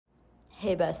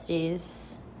Hey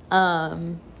besties.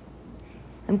 I'm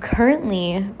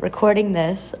currently recording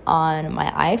this on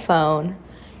my iPhone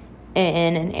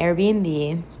in an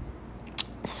Airbnb.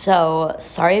 So,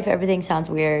 sorry if everything sounds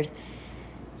weird.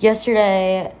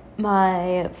 Yesterday,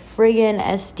 my friggin'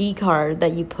 SD card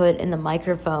that you put in the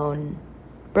microphone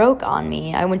broke on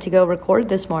me. I went to go record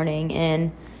this morning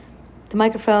and the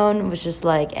microphone was just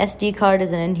like, SD card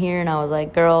isn't in here, and I was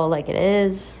like, girl, like it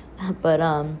is. But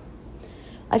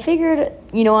I figured,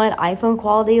 you know what, iPhone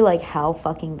quality, like, how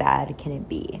fucking bad can it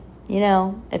be? You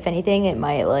know, if anything, it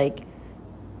might, like,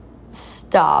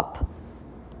 stop.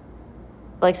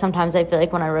 Like, sometimes I feel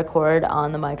like when I record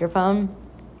on the microphone,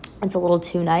 it's a little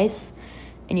too nice,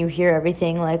 and you hear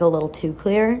everything, like, a little too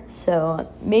clear. So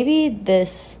maybe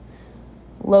this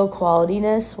low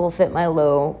qualityness will fit my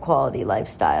low quality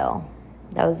lifestyle.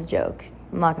 That was a joke.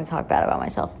 I'm not going to talk bad about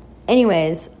myself.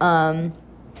 Anyways,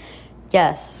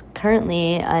 yes,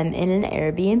 currently I'm in an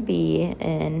Airbnb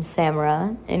in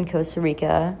Samara in Costa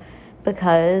Rica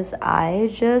because I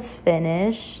just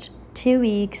finished 2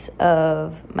 weeks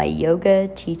of my yoga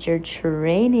teacher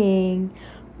training.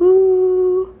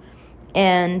 Woo!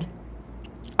 And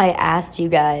I asked you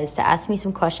guys to ask me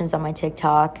some questions on my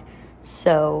TikTok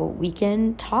so we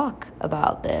can talk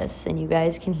about this and you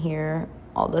guys can hear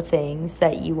all the things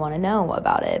that you want to know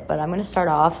about it. But I'm going to start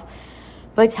off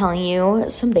by telling you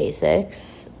some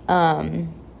basics. I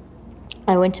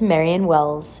went to Marian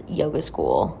Wells Yoga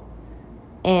School,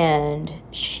 and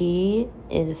she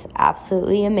is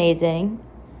absolutely amazing.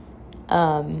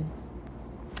 I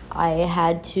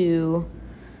had to...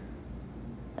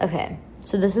 Okay,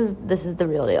 so this is the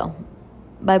real deal.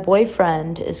 My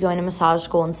boyfriend is going to massage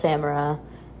school in Samara,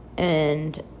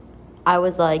 and I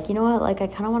was like, you know what, like, I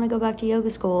kind of want to go back to yoga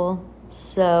school.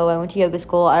 So I went to yoga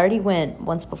school. I already went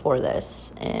once before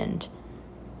this, and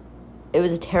it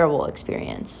was a terrible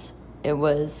experience. I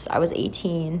was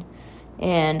 18,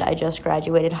 and I just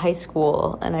graduated high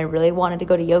school, and I really wanted to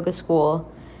go to yoga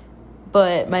school.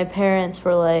 But my parents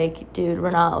were like, dude,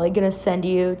 we're not, like, going to send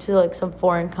you to, like, some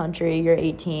foreign country. You're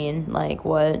 18. Like,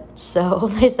 what?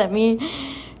 So they sent me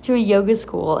to a yoga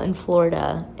school in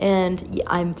Florida, and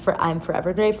I'm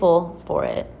forever grateful for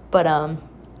it. But,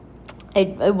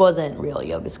 It wasn't real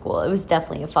yoga school. It was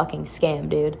definitely a fucking scam,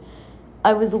 dude.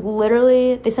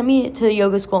 They sent me to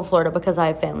yoga school in Florida because I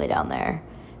have family down there.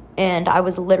 And I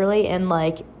was literally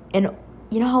you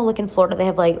know how, like, in Florida they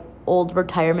have, like, old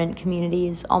retirement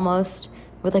communities almost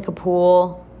with, like, a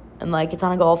pool and, like, it's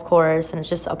on a golf course and it's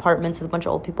just apartments with a bunch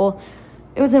of old people.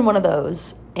 It was in one of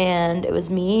those. And it was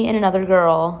me and another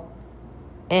girl.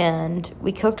 And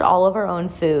we cooked all of our own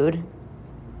food.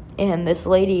 And this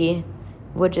lady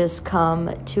would just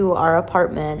come to our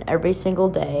apartment every single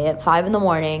day at 5 a.m,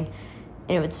 and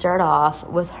it would start off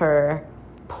with her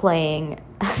playing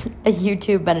a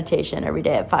YouTube meditation every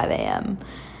day at 5 a.m.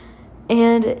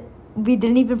 And we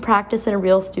didn't even practice in a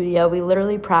real studio. We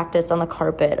literally practiced on the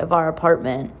carpet of our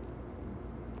apartment.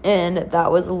 And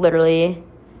that was literally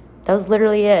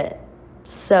it.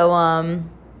 So,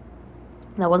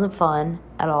 that wasn't fun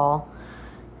at all.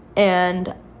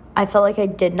 And I felt like I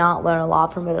did not learn a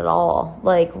lot from it at all.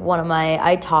 Like,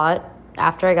 I taught,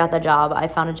 after I got that job, I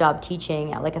found a job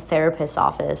teaching at, like, a therapist's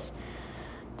office,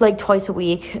 like, twice a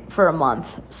week for a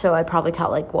month. So I probably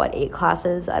taught, like, 8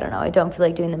 classes? I don't know. I don't feel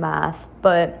like doing the math.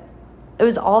 But it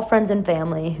was all friends and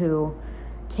family who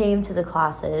came to the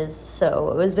classes.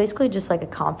 So it was basically just, like, a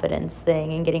confidence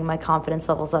thing and getting my confidence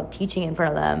levels up teaching in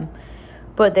front of them.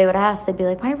 But they would ask, they'd be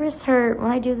like, my wrists hurt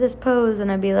when I do this pose. And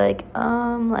I'd be like,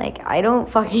 I don't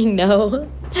fucking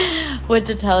know what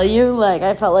to tell you. Like,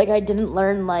 I felt like I didn't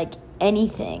learn, like,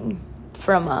 anything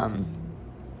from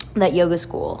that yoga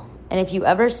school. And if you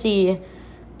ever see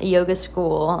a yoga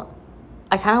school,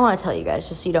 I kind of want to tell you guys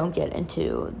just so you don't get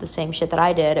into the same shit that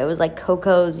I did. It was like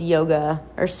Coco's Yoga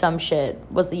or some shit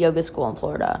was the yoga school in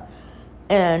Florida.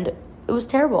 And it was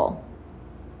terrible.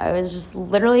 I was just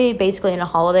literally basically in a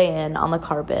Holiday Inn on the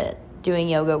carpet doing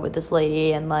yoga with this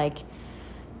lady, and, like,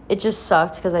 it just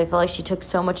sucked because I felt like she took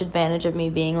so much advantage of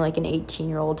me being, like, an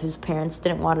 18-year-old whose parents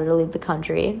didn't want her to leave the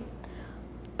country.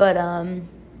 But,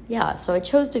 yeah, so I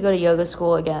chose to go to yoga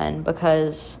school again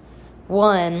because,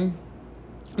 one,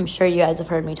 I'm sure you guys have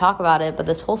heard me talk about it, but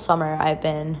this whole summer I've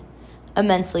been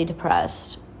immensely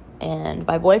depressed, and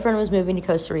my boyfriend was moving to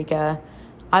Costa Rica.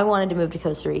 I wanted to move to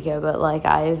Costa Rica, but, like,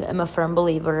 I am a firm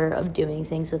believer of doing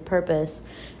things with purpose.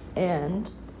 And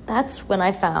that's when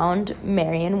I found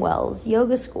Marian Wells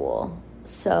Yoga School.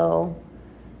 So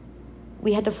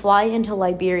we had to fly into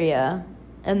Liberia,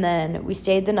 and then we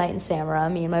stayed the night in Samara,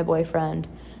 me and my boyfriend.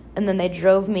 And then they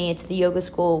drove me to the yoga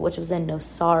school, which was in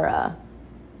Nosara.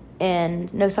 And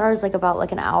Nosara is, like, about,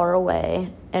 like, an hour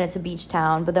away, and it's a beach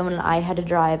town. But then when I had to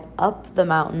drive up the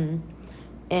mountain,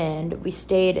 and we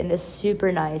stayed in this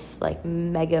super nice, like,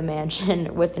 mega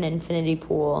mansion with an infinity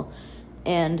pool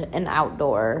and an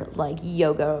outdoor, like,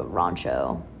 yoga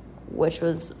rancho, which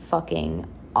was fucking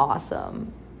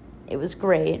awesome. It was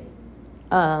great.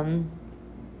 And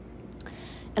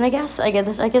I guess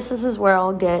this is where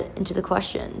I'll get into the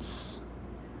questions.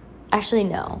 Actually,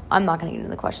 no, I'm not going to get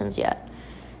into the questions yet.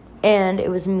 And it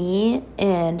was me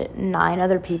and 9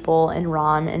 other people, and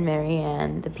Ron and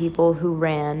Marianne, the people who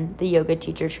ran the yoga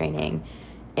teacher training.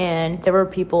 And there were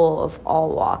people of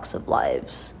all walks of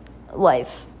lives,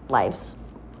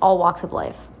 all walks of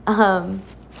life.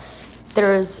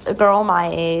 There was a girl my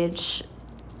age.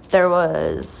 There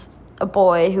was a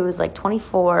boy who was like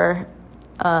 24,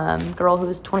 girl who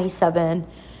was 27.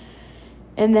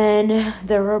 And then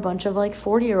there were a bunch of, like,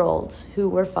 40-year-olds who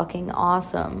were fucking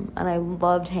awesome, and I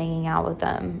loved hanging out with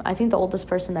them. I think the oldest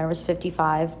person there was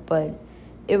 55, but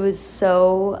it was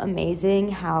so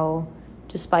amazing how,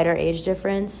 despite our age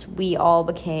difference, we all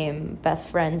became best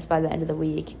friends by the end of the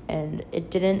week, and it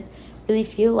didn't really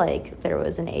feel like there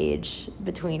was an age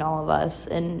between all of us,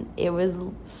 and it was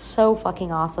so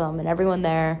fucking awesome, and everyone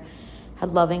there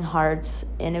had loving hearts,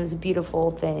 and it was a beautiful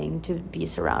thing to be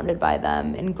surrounded by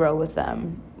them and grow with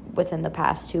them within the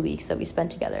past 2 weeks that we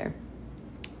spent together.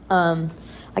 I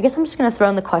guess I'm just going to throw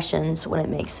in the questions when it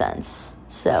makes sense.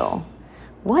 So,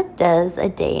 what does a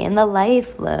day in the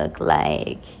life look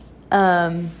like?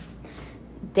 Day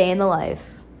in the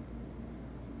life.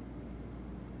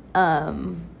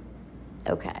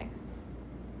 Okay.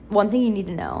 One thing you need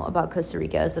to know about Costa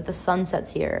Rica is that the sun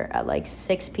sets here at like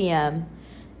 6 p.m.,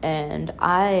 and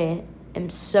I am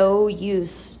so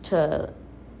used to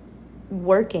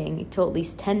working till at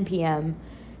least 10 p.m.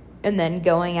 and then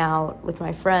going out with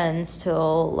my friends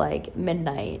till like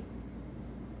midnight,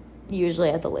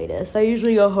 usually at the latest. I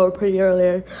usually go home pretty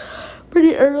early.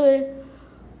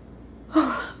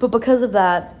 But because of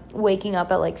that, waking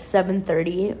up at like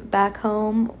 7:30 back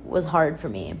home was hard for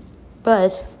me.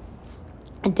 But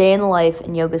a day in the life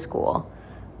in yoga school,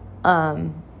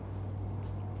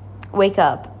 wake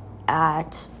up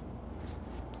at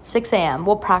 6 a.m.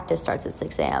 Well, practice starts at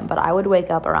 6 a.m., but I would wake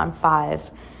up around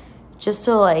 5 just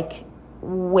to, like,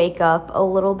 wake up a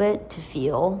little bit to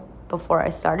feel before I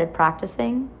started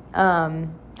practicing. I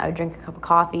would drink a cup of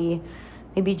coffee,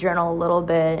 maybe journal a little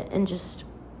bit, and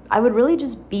I would really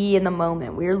just be in the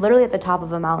moment. We were literally at the top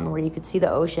of a mountain where you could see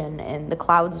the ocean, and the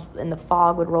clouds and the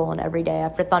fog would roll in every day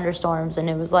after thunderstorms, and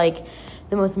it was, like,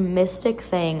 the most mystic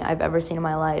thing I've ever seen in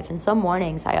my life. And some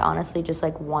mornings I honestly just,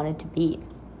 like, wanted to be.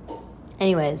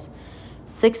 Anyways,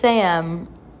 6 a.m.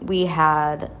 we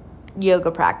had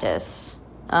yoga practice.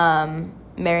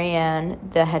 Marianne,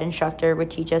 the head instructor,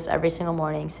 would teach us every single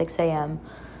morning, 6 a.m.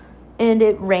 And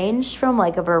it ranged from,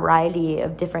 like, a variety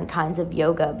of different kinds of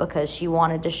yoga because she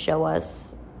wanted to show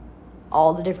us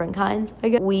all the different kinds, I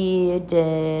guess. We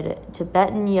did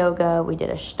Tibetan yoga, we did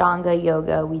Ashtanga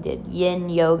yoga, we did Yin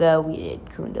yoga, we did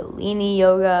Kundalini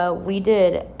yoga, we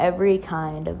did every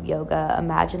kind of yoga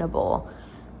imaginable.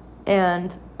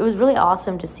 And it was really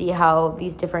awesome to see how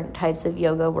these different types of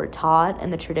yoga were taught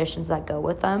and the traditions that go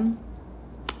with them.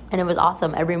 And it was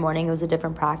awesome. Every morning it was a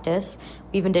different practice.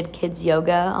 We even did kids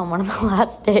yoga on one of the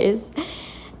last days.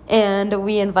 And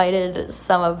we invited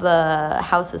some of the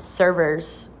house's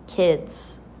servers'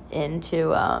 kids into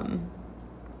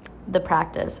the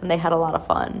practice, and they had a lot of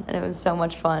fun, and it was so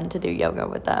much fun to do yoga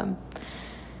with them.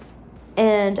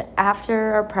 And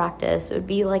after our practice, it would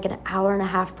be like an hour and a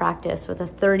half practice with a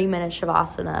 30-minute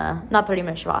shavasana, not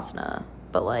 30-minute shavasana,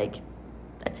 but like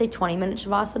I'd say 20-minute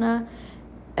shavasana,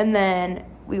 and then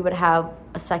we would have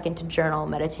a second to journal,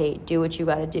 meditate, do what you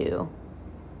got to do.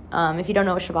 If you don't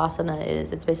know what shavasana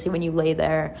is, it's basically when you lay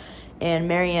there. And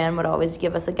Marianne would always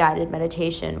give us a guided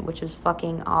meditation, which was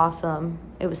fucking awesome.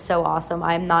 It was so awesome.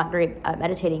 I'm not great at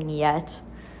meditating yet.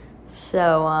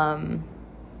 So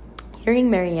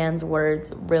hearing Marianne's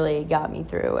words really got me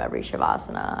through every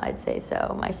shavasana, I'd say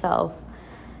so myself.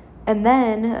 And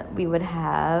then we would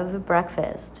have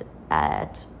breakfast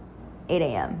at 8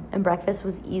 a.m. And breakfast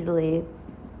was easily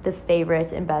the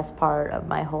favorite and best part of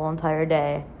my whole entire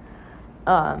day.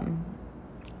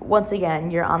 Once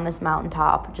again, you're on this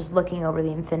mountaintop, just looking over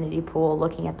the infinity pool,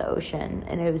 looking at the ocean,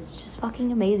 and it was just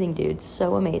fucking amazing, dude.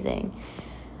 So amazing.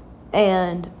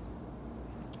 And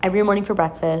every morning for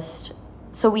breakfast,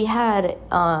 so we had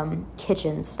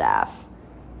kitchen staff.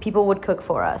 People would cook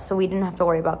for us, so we didn't have to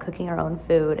worry about cooking our own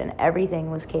food, and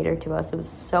everything was catered to us. It was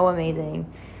so amazing.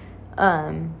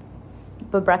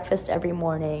 But breakfast every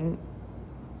morning,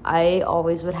 I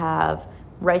always would have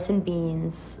rice and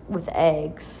beans with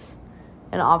eggs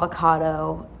and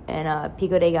avocado and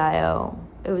pico de gallo.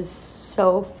 It was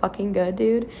so fucking good,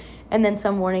 dude. And then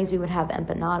some mornings we would have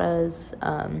empanadas.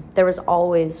 There was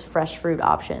always fresh fruit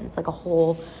options, like a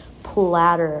whole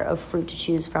platter of fruit to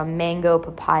choose from: mango,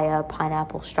 papaya,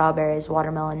 pineapple, strawberries,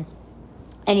 watermelon,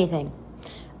 anything.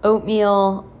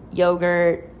 Oatmeal,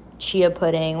 yogurt, chia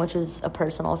pudding, which was a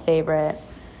personal favorite,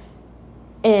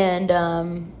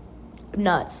 and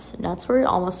nuts. Nuts were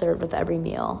almost served with every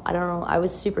meal. I don't know. I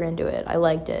was super into it. I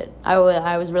liked it.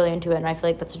 I was really into it, and I feel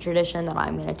like that's a tradition that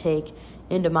I'm going to take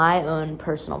into my own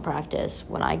personal practice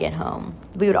when I get home.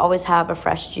 We would always have a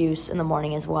fresh juice in the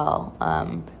morning as well.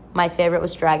 My favorite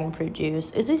was dragon fruit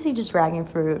juice. It was basically just dragon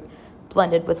fruit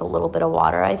blended with a little bit of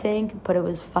water, I think, but it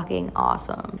was fucking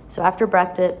awesome. So after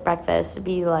breakfast, it'd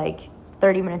be like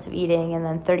 30 minutes of eating and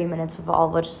then 30 minutes of all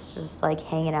of us just like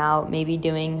hanging out, maybe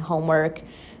doing homework.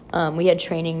 We had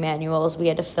training manuals we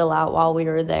had to fill out while we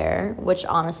were there, which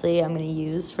honestly I'm going to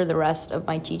use for the rest of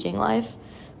my teaching life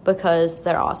because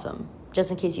they're awesome. Just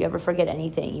in case you ever forget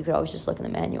anything, you could always just look in the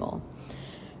manual.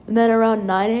 And then around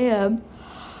 9 a.m.,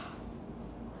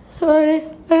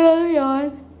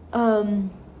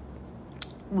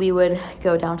 we would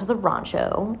go down to the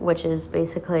Rancho, which is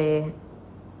basically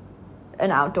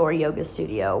an outdoor yoga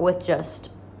studio with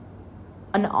just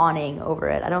an awning over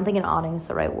it. I don't think an awning is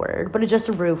the right word, but it's just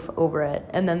a roof over it.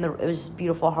 And then it was just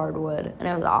beautiful hardwood, and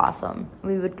it was awesome.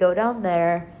 We would go down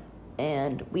there,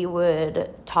 and we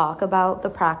would talk about the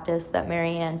practice that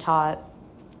Marianne taught,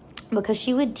 because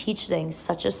she would teach things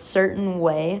such a certain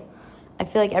way. I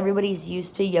feel like everybody's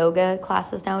used to yoga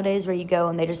classes nowadays where you go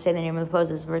and they just say the name of the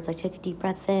poses, where it's like, take a deep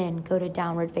breath in, go to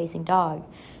downward facing dog,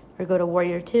 or go to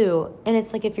warrior two. And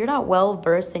it's like, if you're not well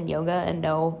versed in yoga and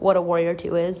know what a warrior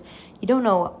two is, you don't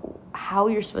know how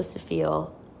you're supposed to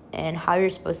feel and how you're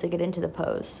supposed to get into the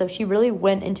pose. So she really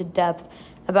went into depth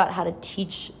about how to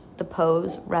teach the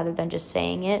pose rather than just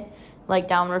saying it. Like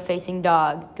downward facing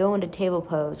dog, go into table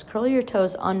pose, curl your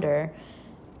toes under,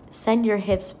 send your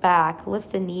hips back,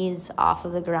 lift the knees off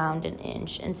of the ground an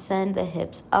inch, and send the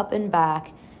hips up and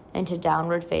back into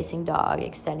downward facing dog,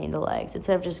 extending the legs,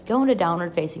 instead of just going to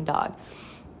downward facing dog.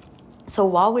 So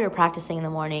while we were practicing in the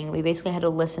morning, we basically had to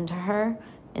listen to her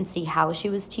and see how she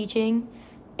was teaching,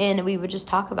 and we would just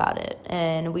talk about it,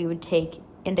 and we would take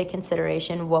into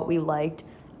consideration what we liked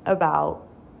about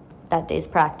that day's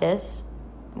practice,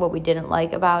 what we didn't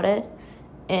like about it,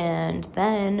 and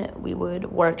then we would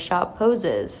workshop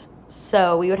poses.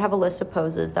 So we would have a list of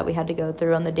poses that we had to go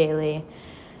through on the daily.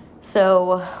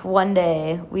 So one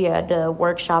day we had to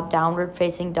workshop downward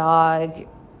facing dog,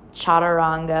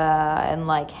 chaturanga, and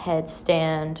like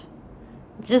headstand.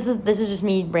 This is just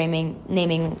me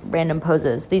naming random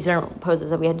poses. These aren't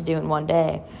poses that we had to do in one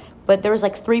day. But there was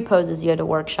like 3 poses you had to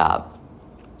workshop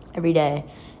every day.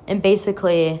 And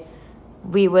basically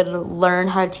we would learn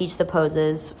how to teach the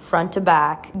poses front to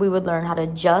back. We would learn how to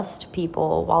adjust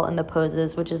people while in the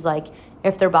poses, which is like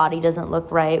if their body doesn't look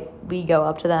right, we go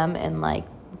up to them and like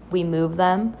we move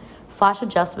them. Slash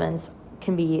adjustments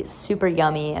can be super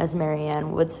yummy, as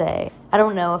Marianne would say. I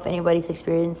don't know if anybody's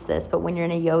experienced this, but when you're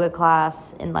in a yoga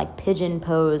class in like pigeon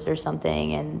pose or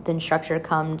something, and the instructor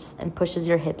comes and pushes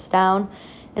your hips down,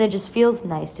 and it just feels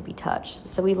nice to be touched.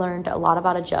 So we learned a lot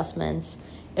about adjustments.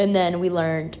 And then we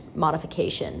learned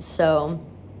modifications. So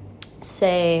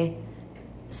say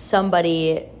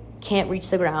somebody can't reach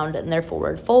the ground in their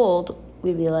forward fold,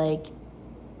 we'd be like,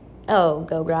 oh,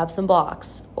 go grab some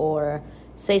blocks. Or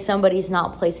say somebody's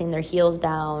not placing their heels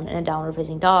down in a downward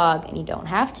facing dog and you don't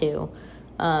have to,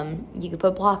 you could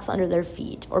put blocks under their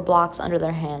feet or blocks under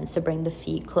their hands to bring the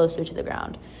feet closer to the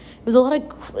ground.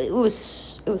 It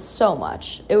was so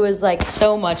much. It was like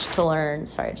so much to learn.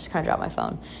 Sorry, I just kind of dropped my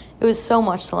phone. It was so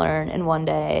much to learn in one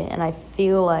day, and I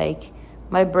feel like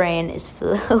my brain is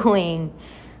flowing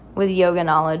with yoga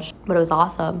knowledge, but it was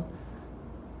awesome.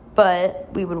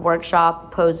 But we would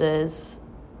workshop poses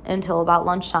until about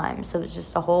lunchtime, so it was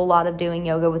just a whole lot of doing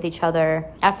yoga with each other.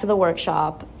 After the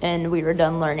workshop and we were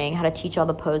done learning how to teach all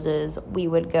the poses, we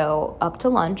would go up to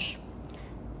lunch,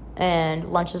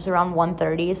 and lunch is around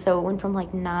 1:30, so it went from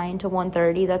like 9 to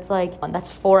 1:30. That's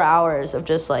 4 hours of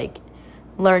just like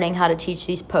learning how to teach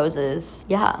these poses.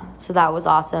 Yeah, so that was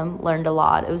awesome. Learned a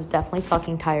lot. It was definitely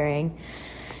fucking tiring.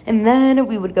 And then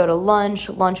we would go to lunch.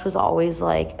 Lunch was always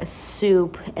like a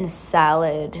soup and a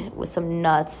salad with some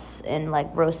nuts and like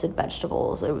roasted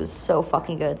vegetables. It was so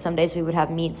fucking good. Some days we would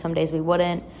have meat, some days we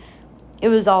wouldn't. It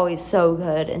was always so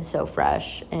good and so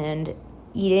fresh. And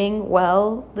eating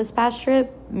well this past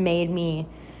trip made me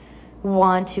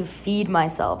want to feed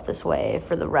myself this way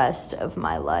for the rest of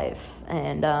my life.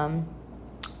 And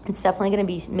it's definitely going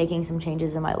to be making some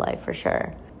changes in my life for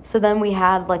sure. So then we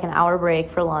had like an hour break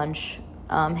for lunch,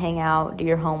 hang out, do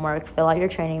your homework, fill out your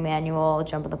training manual,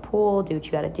 jump in the pool, do what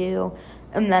you got to do.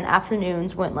 And then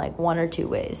afternoons went like one or two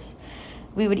ways.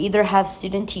 We would either have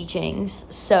student teachings.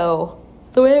 So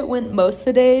the way it went most of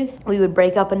the days, we would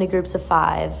break up into groups of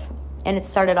 5. And it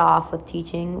started off with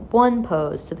teaching 1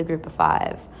 pose to the group of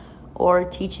 5, or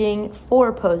teaching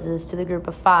 4 poses to the group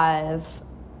of 5,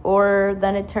 or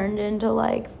then it turned into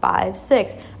like 5,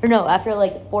 6. Or no, after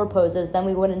like 4 poses, then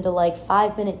we went into like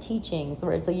 5-minute teachings,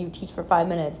 where it's like you teach for 5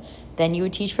 minutes, then you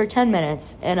would teach for 10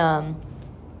 minutes. And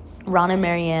Ron and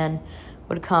Marianne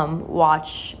would come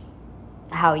watch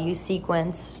how you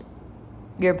sequence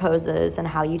your poses and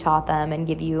how you taught them, and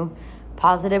give you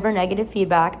positive or negative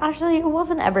feedback. Actually, it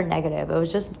wasn't ever negative. It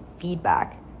was just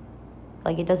feedback.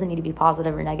 Like, it doesn't need to be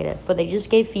positive or negative, but they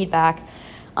just gave feedback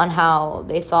on how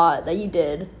they thought that you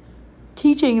did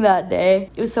teaching that day.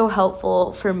 It was so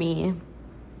helpful for me,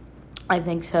 I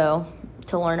think so,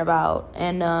 to learn about.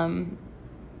 And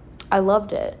I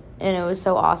loved it. And it was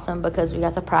so awesome because we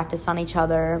got to practice on each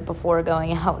other before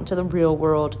going out into the real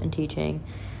world and teaching.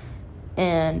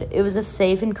 And it was a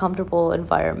safe and comfortable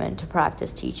environment to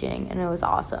practice teaching, and it was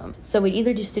awesome. So we'd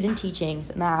either do student teachings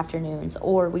in the afternoons,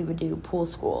 or we would do pool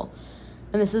school.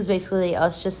 And this is basically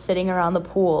us just sitting around the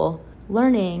pool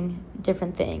learning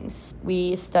different things.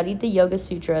 We studied the Yoga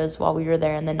Sutras while we were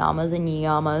there, and the Namas and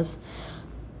Niyamas.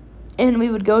 And we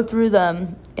would go through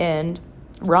them, and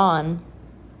Ron,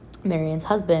 Marianne's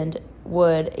husband,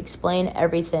 would explain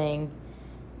everything.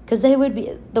 Because they would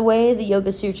be, the way the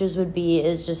Yoga Sutras would be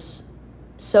is just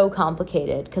so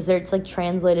complicated, because it's like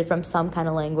translated from some kind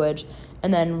of language,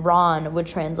 and then Ron would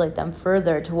translate them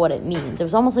further to what it means. It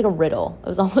was almost like a riddle. It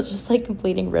was almost just like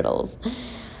completing riddles.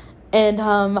 And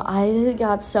I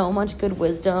got so much good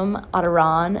wisdom out of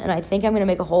Ron, and I think I'm going to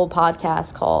make a whole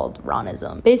podcast called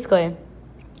Ronism. Basically,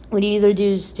 we'd either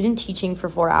do student teaching for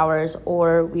 4 hours,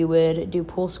 or we would do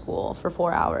pool school for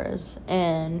 4 hours,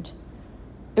 and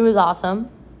it was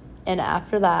awesome. And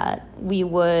after that, we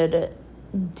would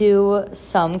do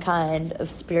some kind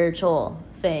of spiritual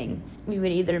thing. We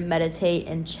would either meditate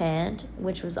and chant,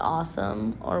 which was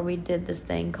awesome, or we did this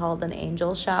thing called an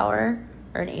angel shower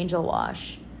or an angel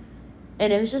wash.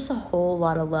 And it was just a whole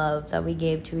lot of love that we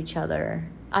gave to each other.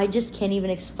 I just can't even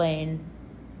explain,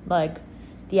 like,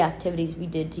 the activities we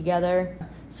did together.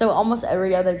 So almost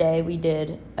every other day we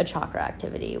did a chakra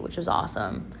activity, which was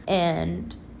awesome.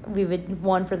 And we would,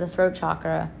 one for the throat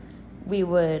chakra, we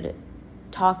would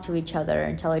talk to each other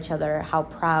and tell each other how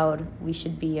proud we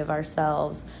should be of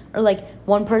ourselves. Or like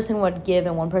one person would give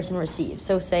and one person receive.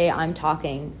 So say I'm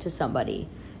talking to somebody,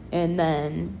 and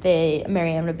then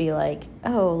Marianne would be like,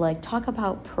 oh, like talk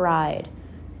about pride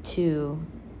to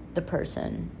the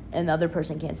person, and the other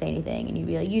person can't say anything, and you'd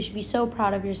be like, you should be so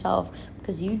proud of yourself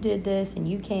because you did this and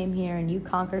you came here and you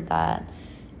conquered that.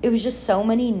 It was just so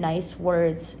many nice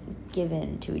words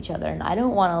given to each other, and I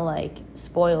don't want to like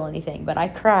spoil anything, but I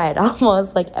cried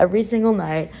almost like every single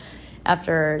night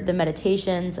after the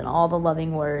meditations and all the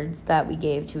loving words that we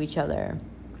gave to each other.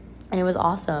 And it was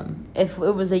awesome. If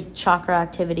it was a chakra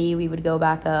activity, we would go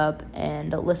back up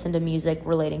and listen to music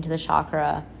relating to the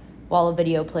chakra while a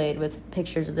video played with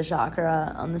pictures of the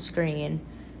chakra on the screen.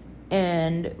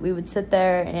 And we would sit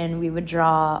there and we would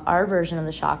draw our version of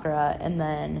the chakra, and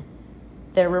then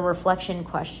there were reflection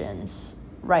questions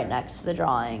right next to the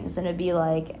drawings. And it'd be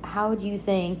like, how do you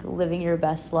think living your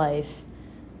best life,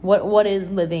 what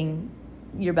is living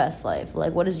your best life?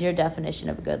 Like, what is your definition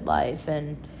of a good life?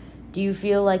 And do you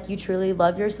feel like you truly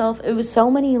love yourself? It was so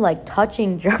many like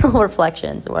touching journal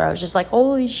reflections where I was just like,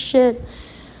 holy shit.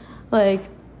 Like,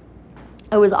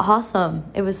 it was awesome.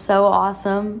 It was so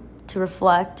awesome to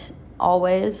reflect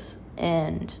always.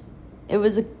 And it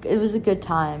was a good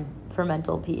time for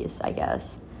mental peace, I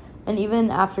guess. And even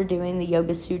after doing the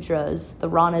Yoga Sutras, the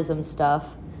Ronism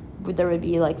stuff, there would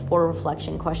be like 4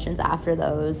 reflection questions after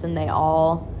those, and they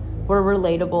all were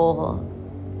relatable.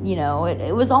 You know,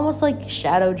 it was almost like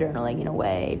shadow journaling in a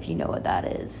way, if you know what that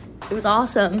is. It was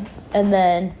awesome. And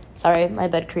then, sorry, my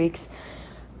bed creaks.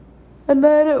 And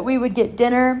then we would get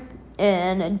dinner,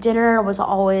 and dinner was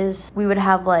always, we would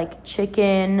have like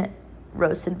chicken,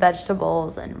 roasted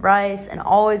vegetables, and rice, and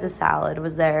always a salad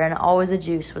was there, and always a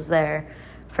juice was there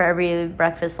for every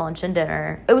breakfast, lunch, and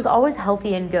dinner. It was always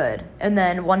healthy and good. And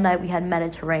then one night we had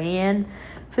Mediterranean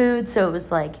food, so it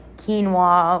was like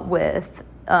quinoa with,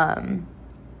 I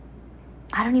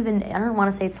don't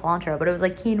want to say cilantro, but it was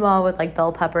like quinoa with like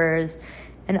bell peppers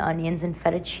and onions and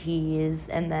feta cheese.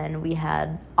 And then we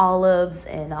had olives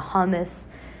and a hummus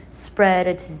spread,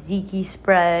 a tzatziki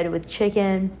spread with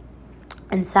chicken.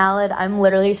 and salad. I'm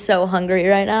literally so hungry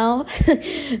right now.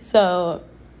 So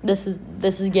this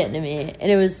is getting to me,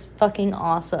 and it was fucking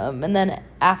awesome. And then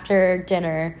after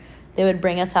dinner, they would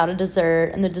bring us out a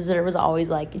dessert, and the dessert was always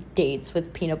like dates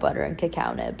with peanut butter and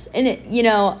cacao nibs. And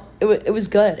it was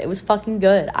good. It was fucking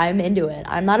good. I'm into it.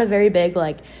 I'm not a very big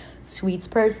like sweets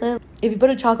person. If you put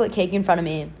a chocolate cake in front of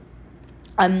me,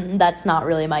 that's not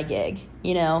really my gig,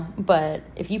 but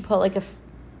if you put like a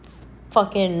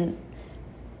fucking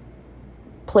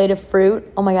plate of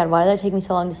fruit, oh my god, why did that take me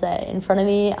so long to say, in front of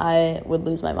me, I would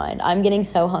lose my mind. I'm getting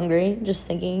so hungry just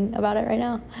thinking about it right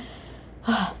now.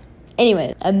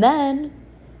 Anyway, and then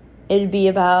it'd be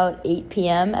about 8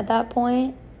 p.m. at that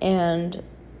point, and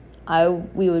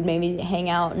we would maybe hang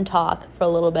out and talk for a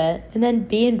little bit, and then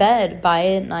be in bed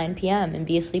by 9 p.m. and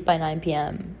be asleep by 9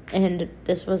 p.m. And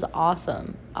this was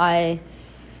awesome.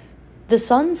 The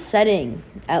sun setting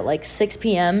at like 6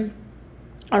 p.m.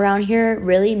 around here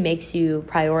really makes you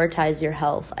prioritize your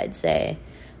health, I'd say,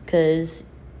 because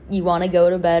you want to go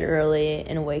to bed early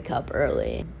and wake up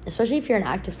early, especially if you're an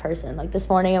active person. Like this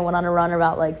morning, I went on a run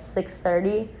about like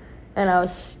 6:30, and I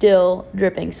was still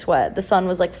dripping sweat. The sun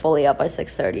was like fully up by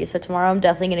 6:30, so tomorrow I'm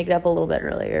definitely going to get up a little bit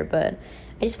earlier, but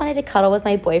I just wanted to cuddle with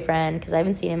my boyfriend because I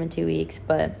haven't seen him in 2 weeks.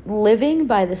 But living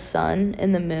by the sun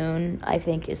and the moon, I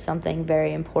think, is something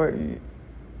very important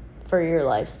for your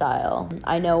lifestyle.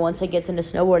 I know once it gets into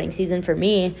snowboarding season for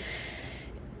me,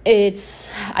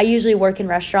 I usually work in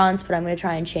restaurants, but I'm going to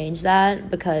try and change that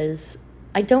because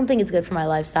I don't think it's good for my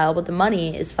lifestyle, but the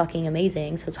money is fucking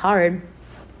amazing, so it's hard.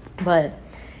 But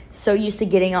so used to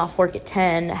getting off work at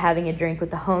 10, having a drink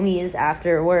with the homies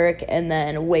after work, and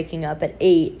then waking up at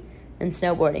 8 and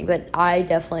snowboarding. But I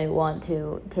definitely want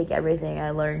to take everything I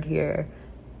learned here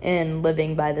in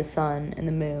living by the sun and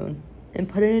the moon and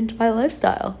put it into my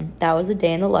lifestyle. That was a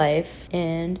day in the life,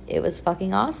 and it was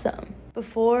fucking awesome.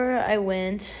 Before I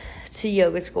went to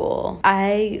yoga school,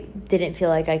 I didn't feel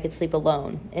like I could sleep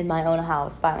alone in my own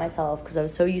house by myself because I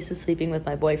was so used to sleeping with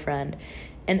my boyfriend.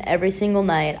 And every single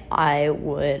night, I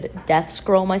would death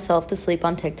scroll myself to sleep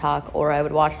on TikTok, or I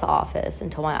would watch The Office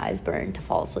until my eyes burned to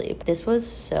fall asleep. This was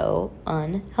so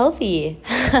unhealthy.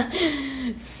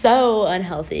 So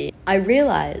unhealthy. I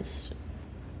realized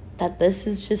that this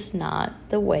is just not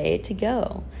the way to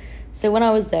go. So when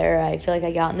I was there, I feel like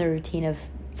I got in the routine of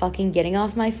fucking getting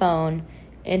off my phone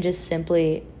and just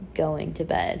simply going to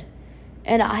bed.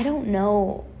 And I don't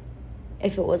know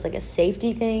if it was like a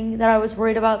safety thing that I was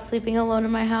worried about sleeping alone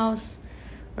in my house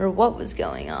or what was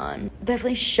going on.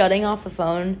 Definitely shutting off the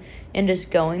phone and just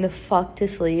going the fuck to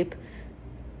sleep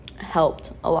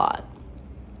helped a lot.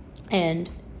 And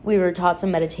we were taught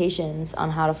some meditations on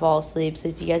how to fall asleep, so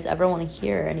if you guys ever want to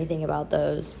hear anything about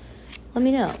those, let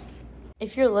me know.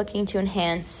 If you're looking to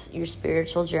enhance your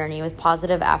spiritual journey with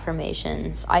positive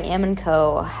affirmations, I Am &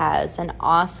 Co. has an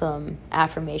awesome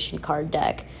affirmation card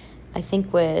deck, I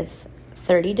think with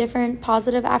 30 different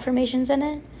positive affirmations in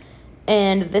it.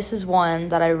 And this is one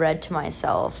that I read to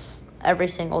myself every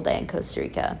single day in Costa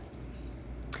Rica.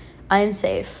 I am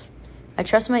safe. I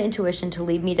trust my intuition to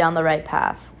lead me down the right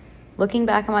path. Looking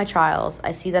back at my trials,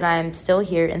 I see that I am still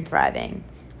here and thriving.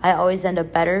 I always end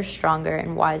up better, stronger,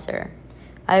 and wiser.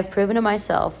 I have proven to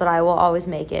myself that I will always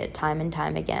make it time and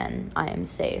time again. I am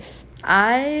safe.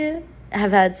 I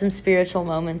have had some spiritual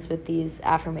moments with these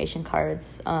affirmation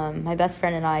cards. My best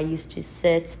friend and I used to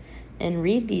sit and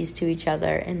read these to each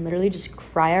other and literally just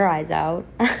cry our eyes out.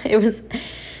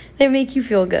 They make you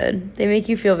feel good. They make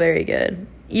you feel very good.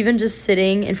 Even just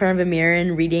sitting in front of a mirror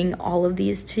and reading all of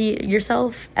these to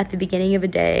yourself at the beginning of a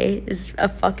day is a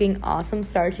fucking awesome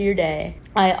start to your day.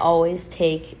 Not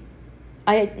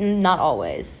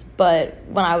always, but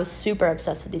when I was super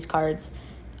obsessed with these cards,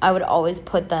 I would always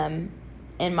put them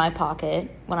in my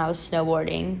pocket when I was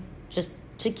snowboarding just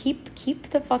to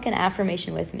keep the fucking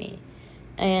affirmation with me.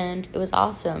 And it was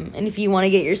awesome. And if you want to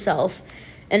get yourself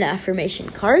an affirmation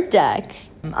card deck,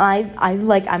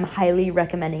 I'm highly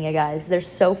recommending it, guys. They're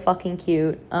so fucking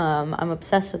cute. I'm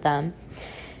obsessed with them.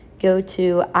 Go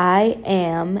to I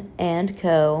Am &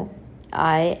 Co.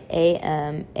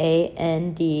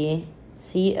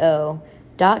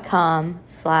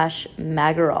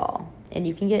 IAMANDCO.com/Magarall. And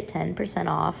you can get 10%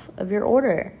 off of your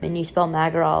order. And you spell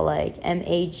Magarall like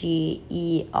Magerall.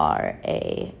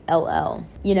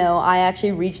 I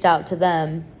actually reached out to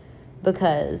them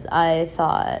because I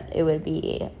thought it would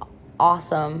be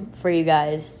awesome for you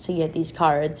guys to get these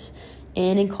cards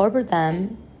and incorporate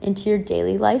them into your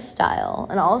daily lifestyle.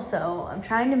 And also, I'm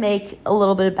trying to make a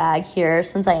little bit of bag here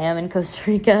since I am in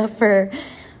Costa Rica for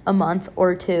a month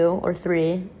or 2 or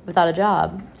 3 without a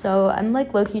job. So I'm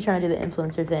like low-key trying to do the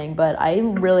influencer thing, but I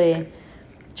really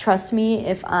trust me,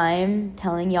 if I'm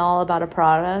telling y'all about a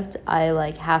product, I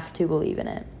like have to believe in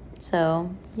it. So,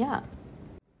 yeah.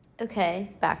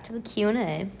 Okay, back to the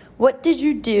Q&A. What did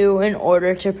you do in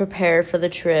order to prepare for the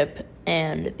trip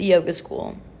and the yoga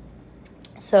school?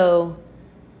 So,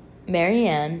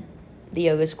 Marianne, the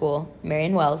yoga school,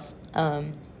 Marianne Wells,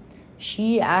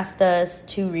 she asked us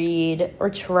to read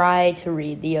or try to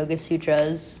read the Yoga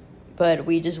Sutras, but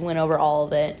we just went over all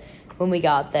of it when we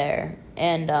got there.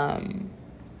 And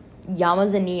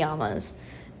Yamas and Niyamas,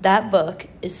 that book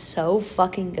is so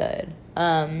fucking good.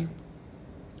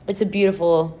 It's a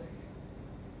beautiful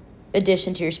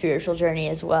addition to your spiritual journey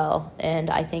as well, and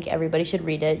I think everybody should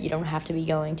read it. You don't have to be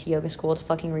going to yoga school to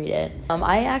fucking read it.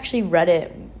 I actually read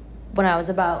it when I was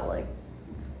about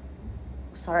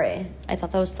sorry, I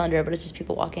thought that was thunder, but it's just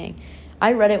people walking.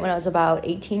 I read it when I was about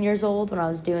 18 years old when I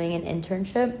was doing an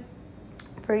internship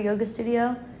for a yoga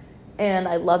studio, and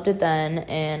I loved it then,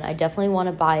 and I definitely want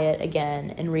to buy it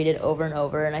again and read it over and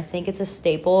over, and I think it's a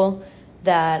staple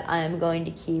that I'm going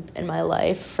to keep in my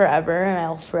life forever, and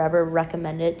I'll forever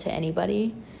recommend it to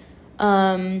anybody.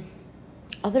 Other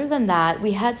than that,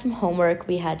 we had some homework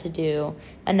we had to do,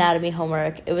 anatomy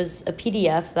homework. It was a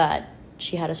PDF that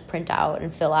she had us print out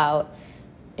and fill out,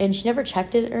 and she never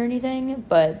checked it or anything,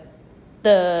 but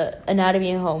the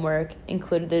anatomy homework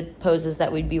included the poses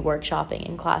that we'd be workshopping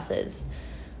in classes.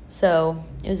 So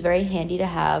it was very handy to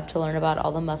have to learn about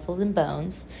all the muscles and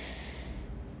bones.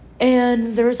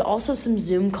 And there was also some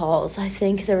Zoom calls. I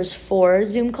think there was 4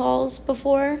 Zoom calls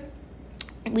before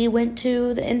we went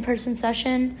to the in-person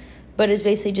session, but it's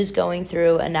basically just going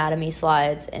through anatomy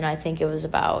slides, and I think it was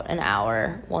about an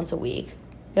hour once a week.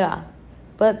 Yeah,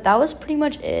 but that was pretty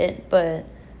much it, but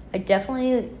I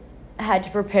definitely had to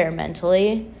prepare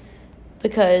mentally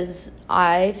because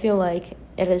I feel like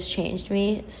it has changed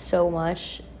me so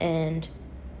much, and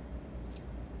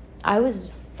I was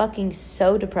fucking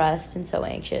so depressed and so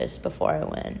anxious before I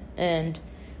went, and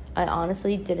I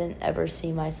honestly didn't ever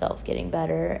see myself getting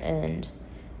better, and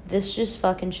this just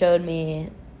fucking showed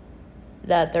me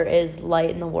that there is light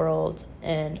in the world,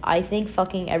 and I think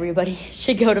fucking everybody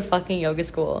should go to fucking yoga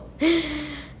school.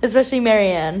 Especially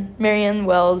Marianne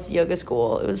Wells yoga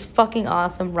school. It was fucking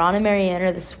awesome. Ron and Marianne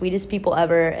are the sweetest people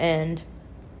ever, and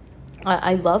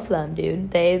I love them,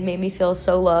 dude. They made me feel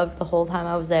so loved the whole time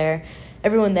I was there.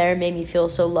 Everyone there made me feel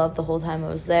so loved the whole time I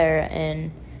was there,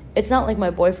 and it's not like my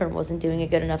boyfriend wasn't doing a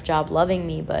good enough job loving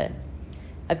me, but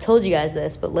I've told you guys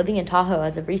this, but living in Tahoe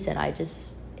as of recent,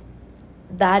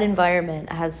 that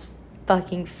environment has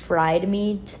fucking fried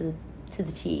me to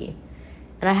the T.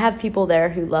 And I have people there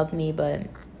who love me, but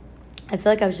I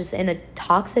feel like I was just in a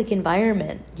toxic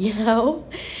environment, you know?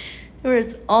 Where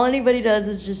it's all anybody does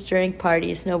is just drink,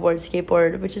 party, snowboard,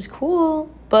 skateboard, which is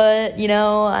cool, but, you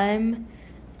know, I'm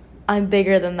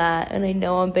bigger than that, and I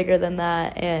know I'm bigger than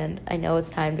that, and I know it's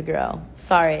time to grow.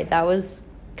 Sorry, that was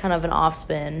kind of an off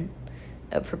spin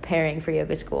of preparing for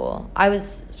yoga school. I was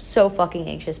so fucking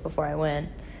anxious before I went.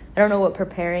 I don't know what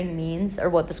preparing means or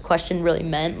what this question really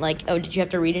meant. Like, oh, did you have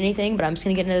to read anything? But I'm just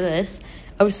going to get into this.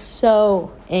 I was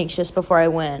so anxious before I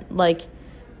went. Like,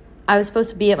 I was supposed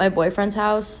to be at my boyfriend's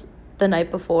house the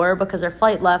night before because our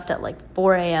flight left at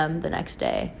 4 a.m. the next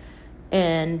day.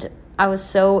 And I was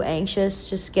so anxious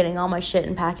just getting all my shit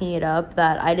and packing it up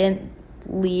that I didn't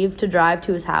leave to drive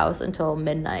to his house until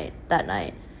midnight that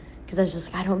night. Because I was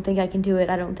just like, I don't think I can do it.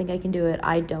 I don't think I can do it.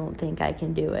 I don't think I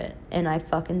can do it. And I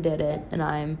fucking did it. And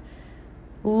I'm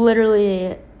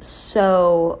literally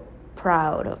so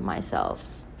proud of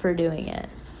myself for doing it.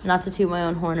 Not to toot my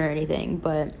own horn or anything,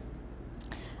 but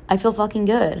I feel fucking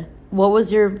good. What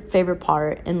was your favorite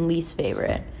part and least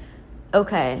favorite?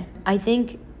 Okay, I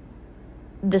think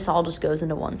this all just goes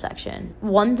into one section.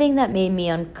 One thing that made me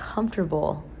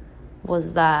uncomfortable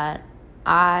was that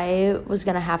I was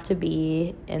going to have to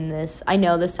be in this, I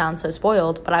know this sounds so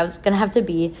spoiled, but I was going to have to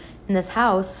be in this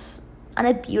house on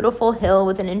a beautiful hill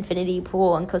with an infinity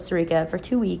pool in Costa Rica for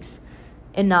 2 weeks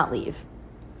and not leave.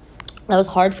 That was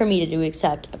hard for me to do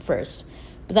accept at first.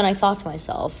 But then I thought to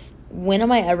myself, when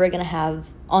am I ever going to have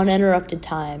uninterrupted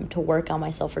time to work on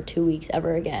myself for 2 weeks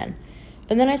ever again?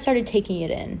 And then I started taking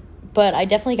it in. But I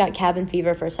definitely got cabin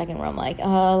fever for a second where I'm like,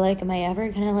 oh, am I ever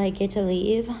going to get to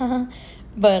leave?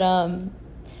 But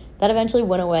that eventually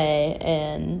went away,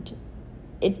 and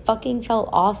it fucking felt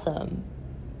awesome.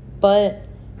 But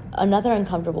another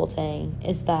uncomfortable thing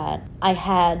is that I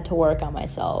had to work on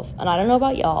myself. And I don't know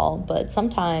about y'all, but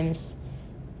sometimes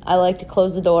I like to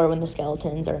close the door when the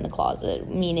skeletons are in the closet,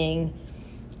 meaning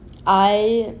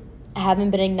I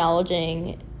haven't been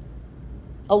acknowledging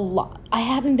a lot. I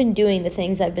haven't been doing the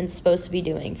things I've been supposed to be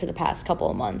doing for the past couple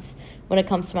of months when it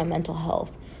comes to my mental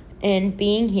health. And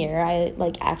being here, I,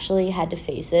 like, actually had to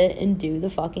face it and do the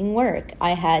fucking work.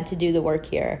 I had to do the work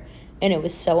here. And it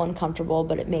was so uncomfortable,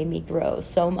 but it made me grow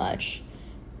so much.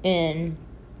 And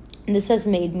this has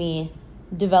made me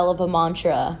develop a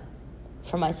mantra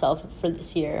for myself for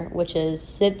this year, which is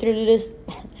sit through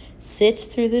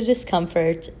the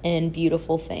discomfort and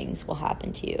beautiful things will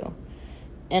happen to you.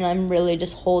 And I'm really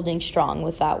just holding strong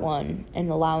with that one and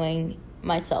allowing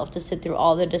myself to sit through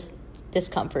all the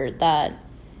discomfort that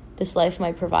this life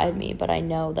might provide me, but I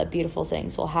know that beautiful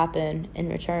things will happen in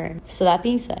return. So that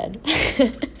being said,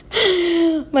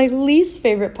 my least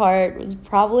favorite part was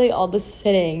probably all the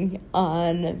sitting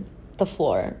on the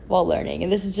floor while learning.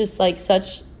 And this is just like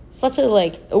such a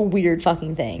like a weird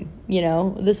fucking thing, you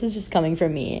know? This is just coming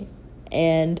from me.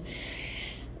 And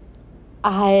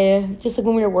I just, like,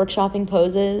 when we were workshopping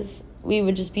poses, we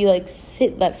would just be like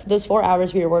those 4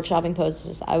 hours we were workshopping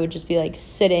poses, I would just be like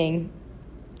sitting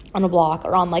on a block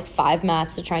or on like 5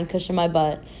 mats to try and cushion my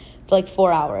butt for like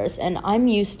 4 hours. And I'm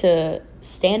used to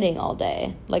standing all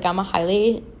day. Like, I'm not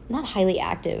highly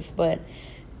active, but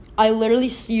I literally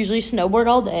usually snowboard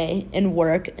all day and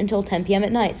work until 10 p.m.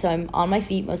 at night. So I'm on my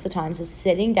feet most of the time. So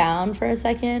sitting down for a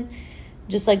second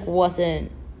just like wasn't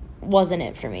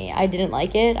it for me. I didn't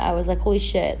like it. I was like, holy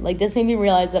shit. Like, this made me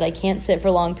realize that I can't sit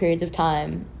for long periods of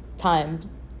time.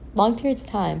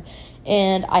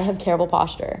 And I have terrible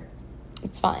posture.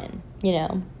 It's fine, you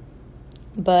know,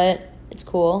 but it's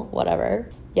cool,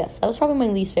 whatever. Yes, that was probably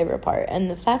my least favorite part.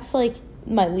 And if that's like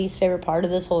my least favorite part of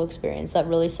this whole experience, that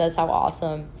really says how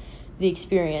awesome the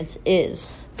experience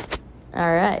is.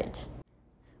 All right.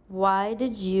 Why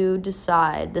did you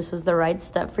decide this was the right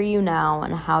step for you now,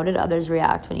 and how did others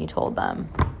react when you told them?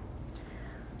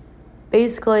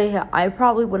 Basically, I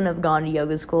probably wouldn't have gone to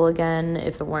yoga school again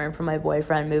if it weren't for my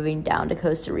boyfriend moving down to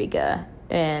Costa Rica.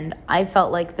 And I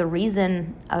felt like the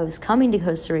reason I was coming to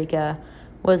Costa Rica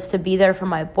was to be there for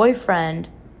my boyfriend,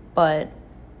 but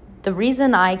the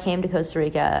reason I came to Costa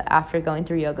Rica after going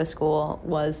through yoga school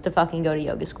was to fucking go to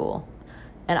yoga school.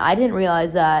 And I didn't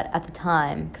realize that at the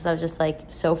time because I was just, like,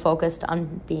 so focused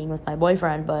on being with my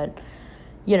boyfriend. But,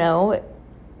 you know,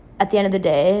 at the end of the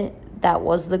day, that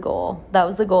was the goal. That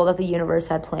was the goal that the universe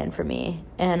had planned for me.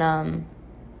 And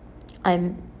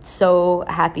I'm so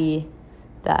happy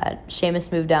that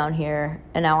Seamus moved down here,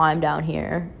 and now I'm down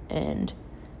here, and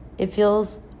it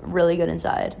feels really good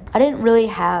inside. I didn't really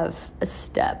have a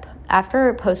step.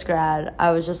 After post-grad,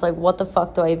 I was just like, what the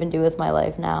fuck do I even do with my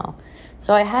life now?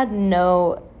 So I had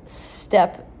no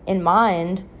step in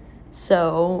mind.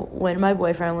 So when my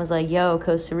boyfriend was like, yo,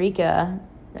 Costa Rica,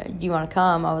 do you want to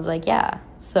come? I was like, yeah.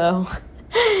 So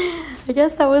I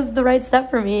guess that was the right step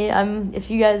for me.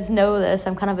 If you guys know this,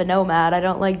 I'm kind of a nomad. I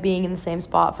don't like being in the same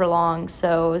spot for long.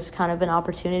 So it was kind of an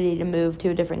opportunity to move to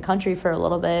a different country for a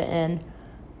little bit and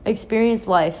experience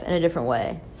life in a different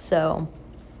way. So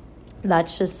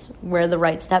that's just where the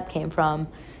right step came from.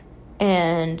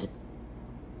 And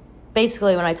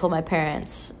basically when I told my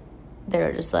parents, they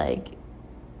were just like,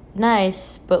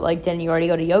 nice, but like, didn't you already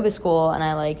go to yoga school? And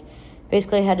I like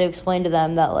basically had to explain to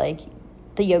them that like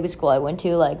the yoga school I went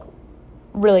to like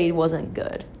really wasn't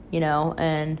good, you know,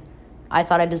 and I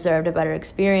thought I deserved a better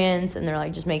experience. And they're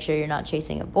like, just make sure you're not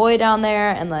chasing a boy down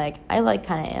there. And like, I like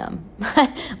kind of am.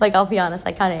 Like, I'll be honest,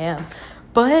 I kind of am.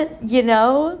 But, you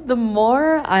know, the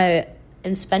more I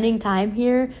am spending time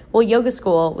here, well, yoga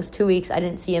school was 2 weeks. I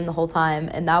didn't see him the whole time,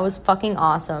 and that was fucking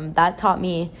awesome. That taught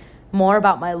me more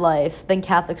about my life than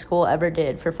Catholic school ever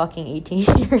did for fucking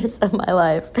 18 years of my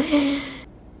life.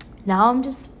 Now I'm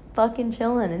just fucking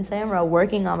chilling in Samra,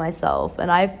 working on myself, and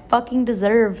I fucking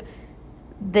deserve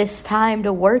this time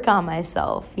to work on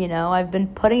myself, you know? I've been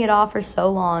putting it off for so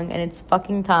long, and it's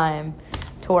fucking time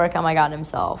to work on my goddamn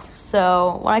self.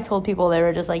 So when I told people, they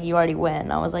were just like, you already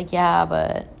win. I was like, yeah,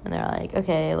 but... And they're like,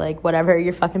 okay, like, whatever,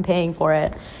 you're fucking paying for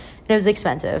it. And it was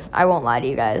expensive. I won't lie to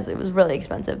you guys. It was really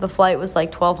expensive. The flight was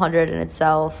like $1,200 in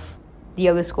itself. The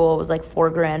yoga school was like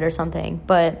 $4,000 or something.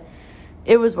 But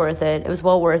it was worth it. It was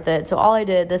well worth it. So all I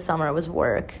did this summer was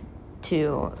work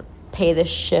to pay this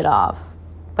shit off.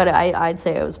 But I'd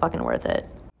say it was fucking worth it.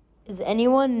 Is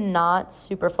anyone not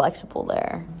super flexible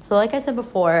there? So like I said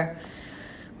before,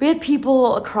 we had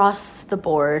people across the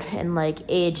board in like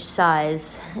age,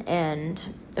 size, and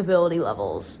ability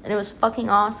levels. And it was fucking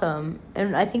awesome.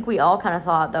 And I think we all kind of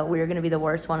thought that we were going to be the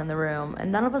worst one in the room.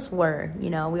 And none of us were, you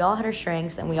know. We all had our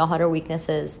strengths and we all had our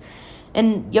weaknesses.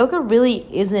 And yoga really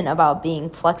isn't about being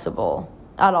flexible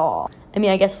at all. I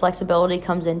mean, I guess flexibility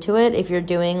comes into it if you're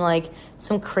doing like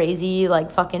some crazy like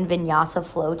fucking vinyasa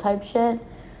flow type shit.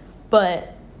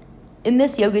 But in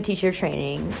this yoga teacher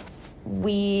training,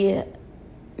 we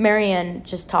Marianne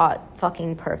just taught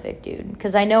fucking perfect, dude.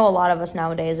 Because I know a lot of us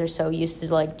nowadays are so used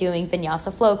to, like, doing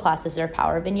vinyasa flow classes or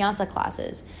power vinyasa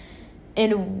classes.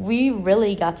 And we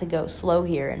really got to go slow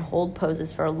here and hold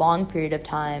poses for a long period of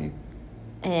time.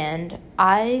 And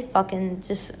I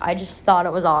just thought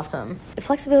it was awesome. The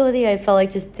flexibility, I felt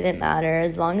like, just didn't matter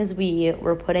as long as we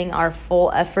were putting our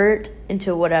full effort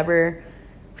into whatever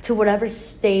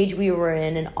stage we were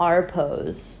in our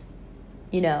pose.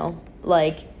 You know,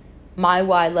 like my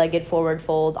wide-legged forward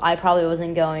fold, I probably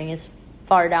wasn't going as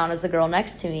far down as the girl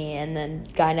next to me, and then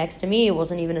guy next to me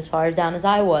wasn't even as far down as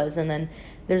I was, and then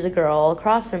there's a girl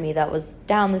across from me that was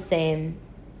down the same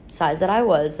size that I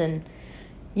was, and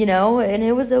you know, and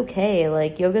it was okay.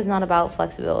 Like, yoga's not about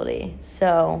flexibility.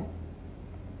 So,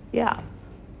 yeah.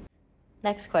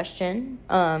 Next question.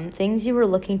 Things you were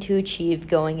looking to achieve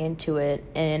going into it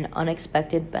and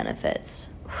unexpected benefits.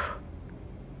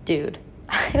 Dude,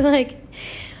 I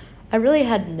really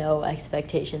had no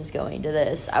expectations going to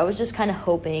this. I was just kind of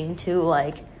hoping to,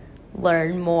 like,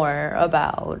 learn more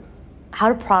about how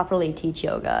to properly teach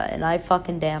yoga, and I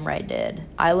fucking damn right did.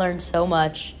 I learned so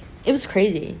much. It was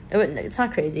crazy. It's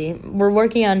not crazy. We're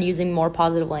working on using more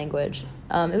positive language.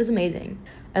 It was amazing.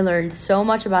 I learned so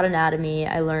much about anatomy.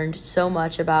 I learned so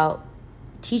much about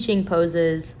teaching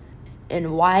poses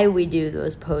and why we do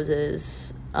those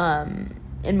poses. And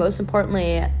most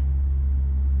importantly,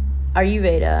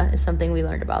 Ayurveda is something we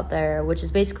learned about there, which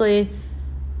is basically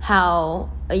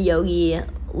how a yogi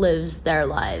lives their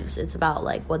lives. It's about,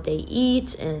 like, what they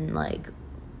eat and, like,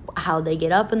 how they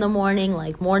get up in the morning,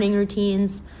 like morning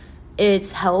routines.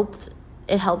 It helped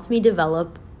me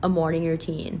develop a morning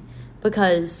routine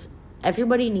because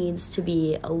everybody needs to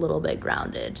be a little bit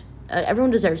grounded.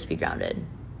 Everyone deserves to be grounded.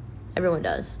 Everyone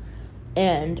does.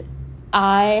 And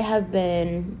I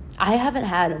haven't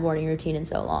had a morning routine in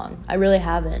so long. I really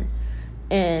haven't.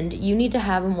 And you need to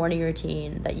have a morning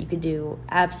routine that you could do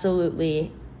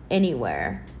absolutely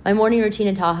anywhere. My morning routine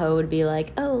in Tahoe would be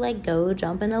like, oh, like, go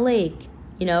jump in the lake.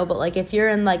 You know, but, like, if you're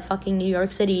in, like, fucking New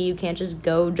York City, you can't just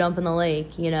go jump in the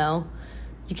lake, you know?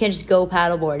 You can't just go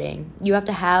paddleboarding. You have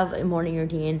to have a morning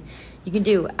routine you can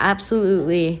do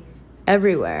absolutely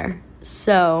everywhere.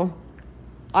 So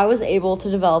I was able to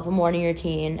develop a morning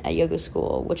routine at yoga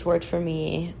school, which worked for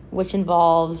me, which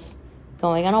involves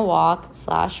going on a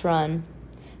walk/run,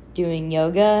 doing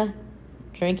yoga,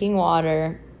 drinking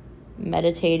water,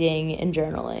 meditating, and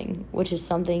journaling, which is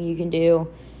something you can do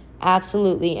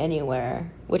absolutely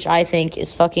anywhere, which I think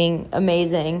is fucking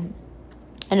amazing.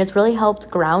 And it's really helped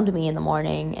ground me in the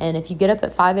morning. And if you get up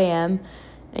at 5 a.m.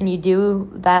 and you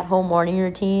do that whole morning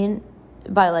routine,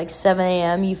 by like 7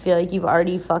 a.m. you feel like you've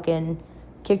already fucking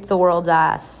kicked the world's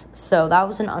ass. So that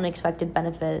was an unexpected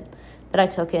benefit that I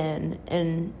took in.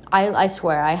 And I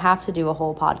swear I have to do a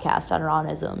whole podcast on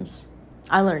Ron-isms.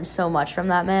 I learned so much from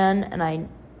that man, and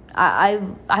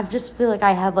I just feel like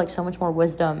I have, like, so much more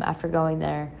wisdom after going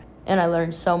there. And I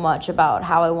learned so much about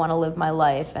how I want to live my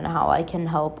life and how I can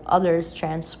help others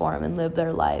transform and live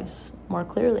their lives more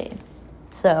clearly.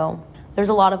 So there's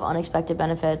a lot of unexpected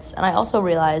benefits. And I also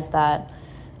realized that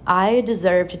I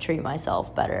deserve to treat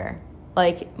myself better.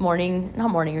 Like,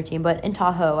 not morning routine, but in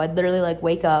Tahoe, I'd literally, like,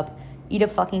 wake up, eat a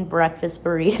fucking breakfast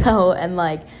burrito, and,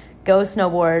 like, go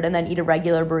snowboard and then eat a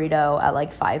regular burrito at,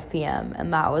 like, 5 p.m.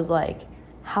 And that was, like,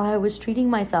 how I was treating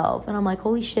myself. And I'm like,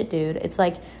 holy shit, dude. It's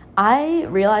like, I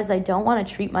realized I don't want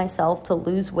to treat myself to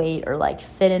lose weight or, like,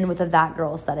 fit in with a that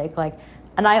girl aesthetic. Like,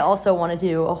 and I also want to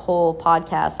do a whole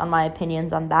podcast on my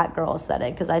opinions on that girl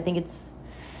aesthetic because I think it's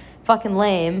fucking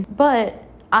lame. But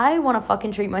I want to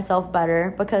fucking treat myself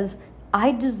better because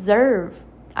I deserve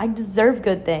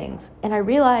good things. And I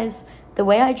realize the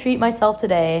way I treat myself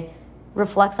today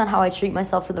reflects on how I treat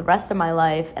myself for the rest of my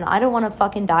life. And I don't want to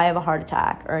fucking die of a heart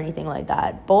attack or anything like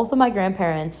that. Both sides of my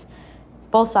grandparents.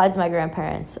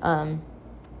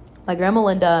 My grandma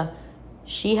Linda,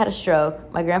 she had a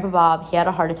stroke. My grandpa Bob, he had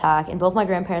a heart attack. And both my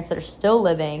grandparents that are still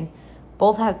living,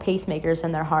 both have pacemakers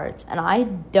in their hearts. And I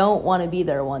don't want to be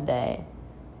there one day.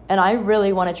 And I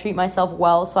really want to treat myself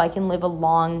well so I can live a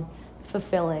long,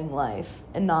 fulfilling life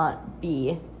and not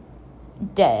be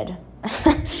dead.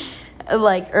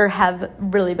 Or have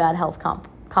really bad health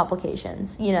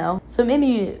complications, you know? So it made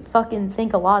me fucking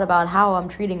think a lot about how I'm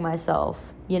treating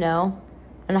myself, you know?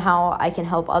 And how I can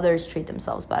help others treat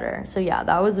themselves better. So yeah,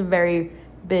 that was a very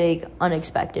big,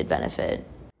 unexpected benefit.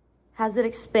 Has it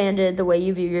expanded the way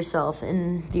you view yourself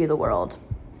and view the world?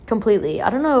 Completely. I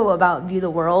don't know about view the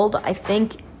world. I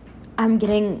think I'm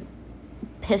getting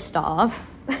pissed off.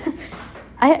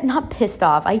 Not pissed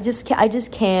off. I just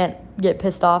can't get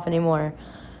pissed off anymore.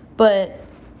 But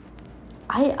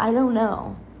I don't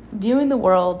know. Viewing the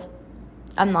world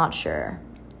I'm not sure.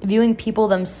 Viewing people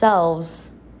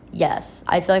themselves, yes.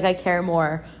 I feel like I care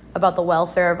more about the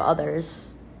welfare of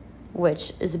others,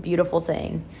 which is a beautiful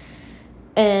thing.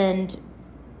 And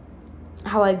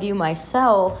how I view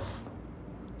myself,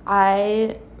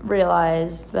 I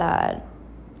realize that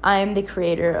I'm the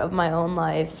creator of my own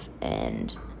life,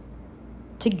 and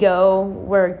to go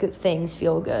where good things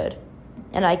feel good.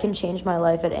 And I can change my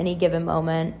life at any given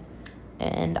moment,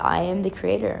 and I am the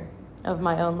creator of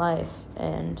my own life.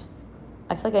 And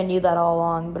I feel like I knew that all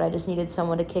along, but I just needed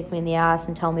someone to kick me in the ass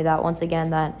and tell me that once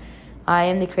again, that I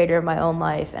am the creator of my own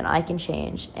life, and I can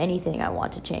change anything I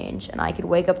want to change. And I could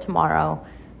wake up tomorrow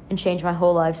and change my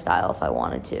whole lifestyle if I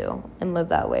wanted to, and live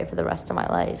that way for the rest of my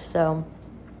life. So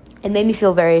it made me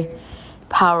feel very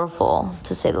powerful,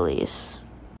 to say the least.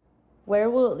 Where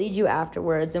will it lead you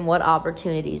afterwards, and what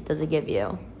opportunities does it give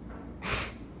you?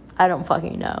 I don't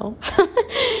fucking know.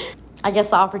 I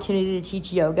guess the opportunity to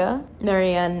teach yoga.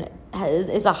 Marianne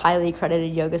is a highly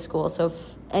accredited yoga school, so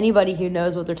if anybody who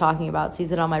knows what they're talking about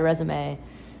sees it on my resume,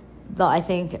 I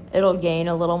think it'll gain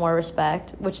a little more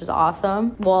respect, which is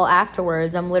awesome. Well,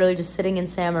 afterwards, I'm literally just sitting in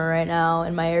Samara right now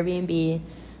in my Airbnb.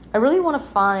 I really want to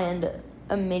find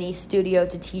a mini studio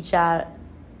to teach at,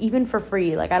 even for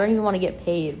free. Like, I don't even want to get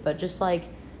paid, but just like,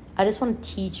 I just want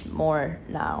to teach more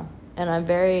now, and I'm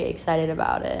very excited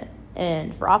about it.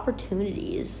 And for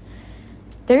opportunities,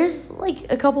 there's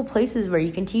like a couple places where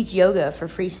you can teach yoga for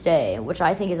free stay, which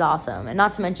I think is awesome. And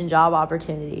not to mention job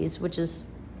opportunities, which is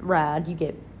rad. You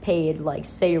get paid. Like,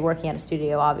 say you're working at a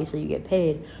studio, obviously you get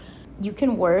paid. You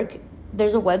can work,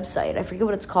 there's a website, I forget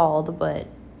what it's called, but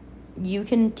you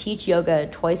can teach yoga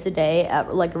twice a day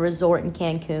at like a resort in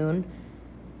Cancun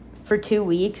for 2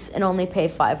 weeks and only pay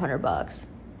 $500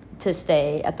 to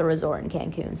stay at the resort in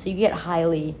Cancun. So you get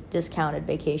highly discounted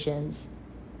vacations,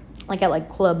 like at like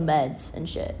Club Meds and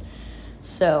shit.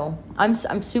 So I'm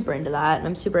super into that, and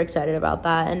I'm super excited about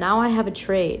that. And now I have a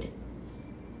trade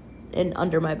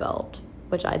under my belt,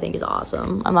 which I think is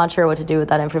awesome. I'm not sure what to do with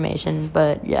that information,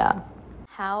 but yeah.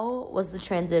 How was the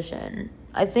transition?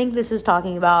 I think this is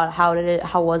talking about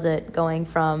how was it going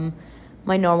from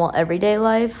my normal everyday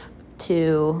life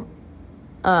to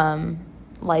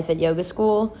life at yoga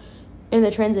school. And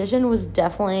the transition was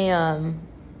definitely,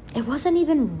 it wasn't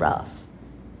even rough.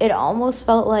 It almost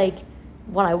felt like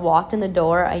when I walked in the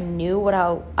door, I knew what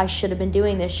I should have been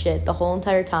doing this shit the whole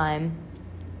entire time.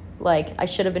 Like, I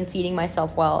should have been feeding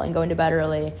myself well and going to bed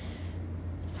early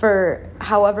for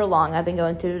however long I've been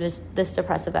going through this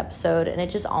depressive episode. And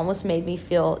it just almost made me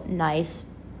feel nice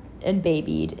and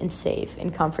babied and safe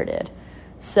and comforted.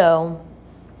 So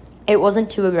it wasn't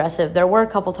too aggressive. There were a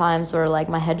couple times where like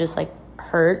my head just like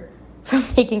hurt from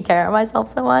taking care of myself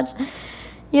so much,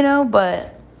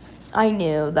 but I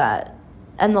knew that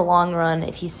in the long run,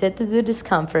 if you sit through the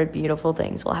discomfort, beautiful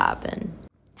things will happen.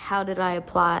 How did I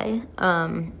apply?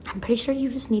 I'm pretty sure you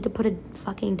just need to put a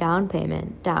fucking down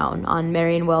payment down on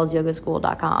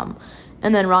MarianneWellsYogaSchool.com.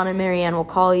 And then Ron and Marianne will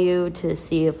call you to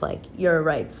see if like you're a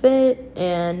right fit.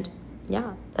 And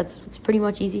yeah, it's pretty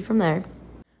much easy from there.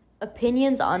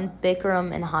 Opinions on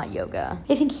Bikram and hot yoga.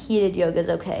 I think heated yoga is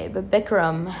okay, but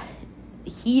Bikram,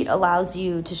 heat allows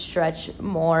you to stretch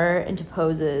more into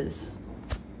poses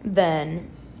than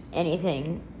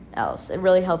anything else. It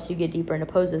really helps you get deeper into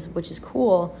poses, which is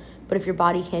cool. But if your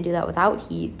body can't do that without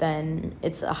heat, then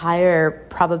it's a higher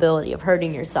probability of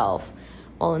hurting yourself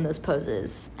while in those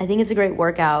poses. I think it's a great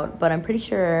workout, but I'm pretty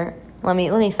sure, let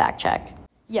me fact check.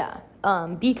 Yeah,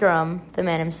 Bikram, the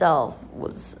man himself,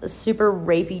 was a super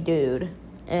rapey dude,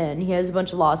 and he has a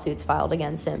bunch of lawsuits filed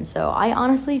against him. So I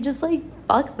honestly just like,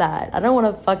 fuck that. I don't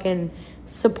want to fucking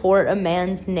support a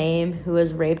man's name who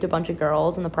has raped a bunch of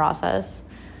girls in the process.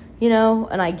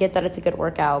 And I get that it's a good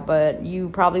workout, but you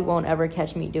probably won't ever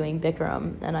catch me doing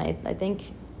Bikram. And I think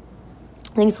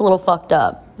it's a little fucked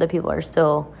up that people are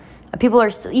still,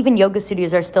 even yoga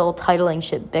studios are still titling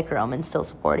shit Bikram and still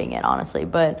supporting it, honestly.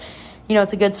 But,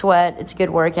 it's a good sweat, it's a good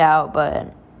workout,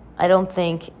 but I don't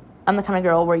think, I'm the kind of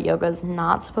girl where yoga is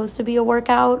not supposed to be a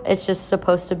workout. It's just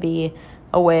supposed to be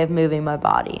a way of moving my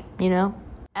body,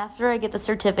 After I get the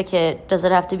certificate, does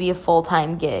it have to be a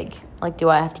full-time gig? Like, do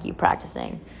I have to keep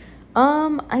practicing?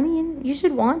 I mean, you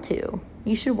should want to.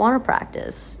 You should want to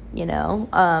practice, If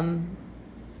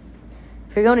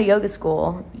you're going to yoga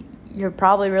school, you're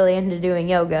probably really into doing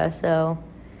yoga, so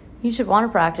you should want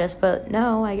to practice. But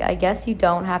no, I guess you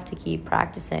don't have to keep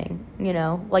practicing,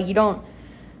 Like, you don't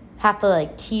have to,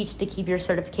 like, teach to keep your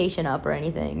certification up or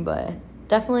anything. But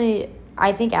definitely,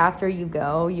 I think after you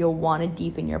go, you'll want to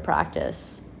deepen your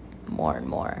practice more and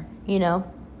more,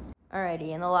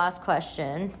 Alrighty, and the last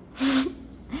question.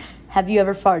 Have you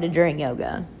ever farted during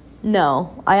yoga?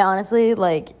 No, I honestly,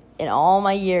 like, in all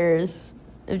my years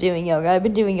of doing yoga, I've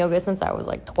been doing yoga since I was,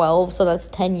 like, 12, so that's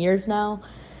 10 years now.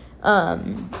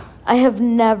 I have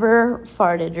never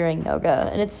farted during yoga,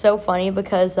 and it's so funny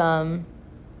because,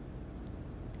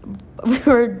 we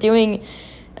were doing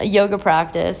a yoga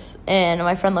practice, and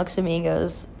my friend looks at me and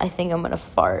goes, I think I'm gonna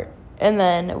fart. And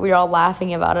then we were all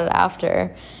laughing about it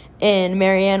after. And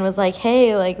Marianne was like,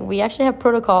 hey, like, we actually have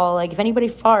protocol. Like, if anybody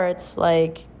farts,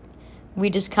 like,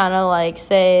 we just kind of, like,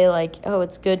 say, like, oh,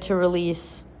 it's good to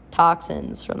release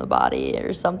toxins from the body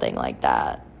or something like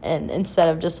that. And instead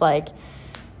of just, like,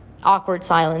 awkward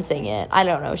silencing it. I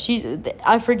don't know.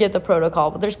 I forget the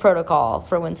protocol, but there's protocol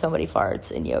for when somebody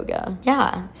farts in yoga.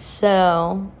 Yeah.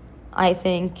 So I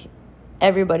think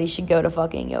everybody should go to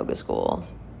fucking yoga school.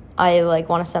 I, like,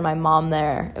 want to send my mom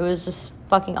there. It was just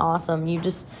fucking awesome. You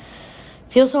just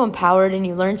feel so empowered and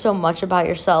you learn so much about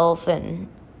yourself, and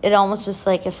it almost just,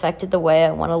 like, affected the way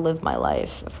I want to live my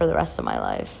life for the rest of my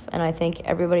life. And I think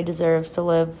everybody deserves to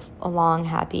live a long,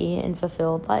 happy, and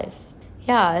fulfilled life.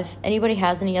 Yeah, if anybody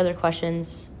has any other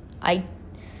questions, I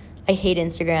hate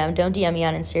Instagram. Don't DM me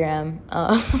on Instagram.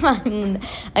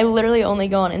 I literally only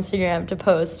go on Instagram to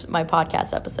post my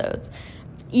podcast episodes.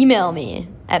 Email me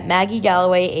at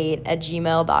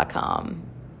maggiegalloway8@gmail.com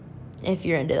if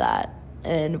you're into that.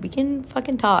 And we can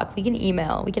fucking talk. We can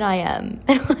email. We can IM.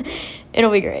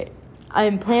 It'll be great.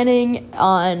 I'm planning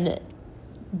on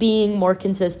being more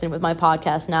consistent with my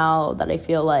podcast now that I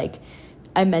feel like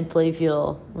I mentally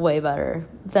feel way better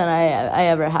than I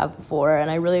ever have before.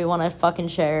 And I really want to fucking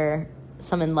share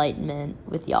some enlightenment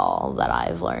with y'all that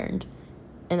I've learned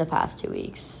in the past 2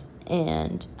 weeks.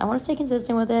 And I want to stay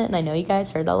consistent with it. And I know you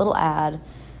guys heard that little ad.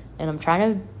 And I'm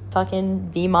trying to fucking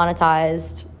be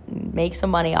monetized, make some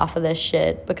money off of this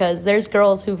shit. Because there's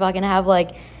girls who fucking have,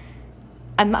 like...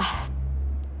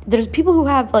 There's people who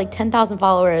have, like, 10,000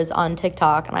 followers on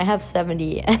TikTok. And I have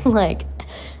 70. And, like...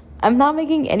 I'm not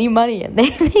making any money, and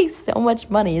they make so much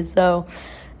money. So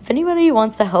if anybody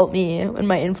wants to help me in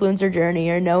my influencer journey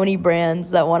or know any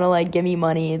brands that want to, like, give me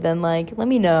money, then, like, let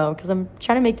me know, because I'm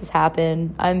trying to make this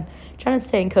happen. I'm trying to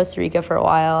stay in Costa Rica for a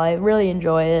while. I really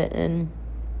enjoy it, and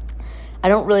I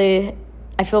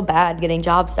feel bad getting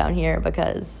jobs down here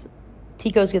because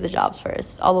Ticos get the jobs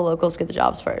first. All the locals get the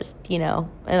jobs first, you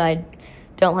know, and I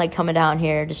don't like coming down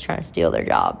here just trying to steal their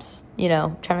jobs, you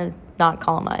know, trying to not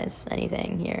colonize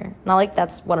anything here. Not like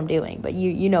that's what I'm doing, but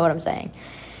you know what I'm saying.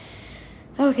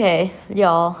 Okay,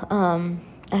 y'all.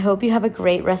 I hope you have a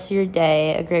great rest of your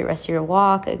day, a great rest of your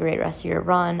walk, a great rest of your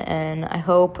run, and I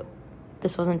hope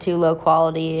this wasn't too low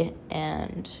quality,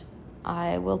 and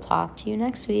I will talk to you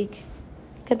next week.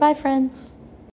 Goodbye, friends.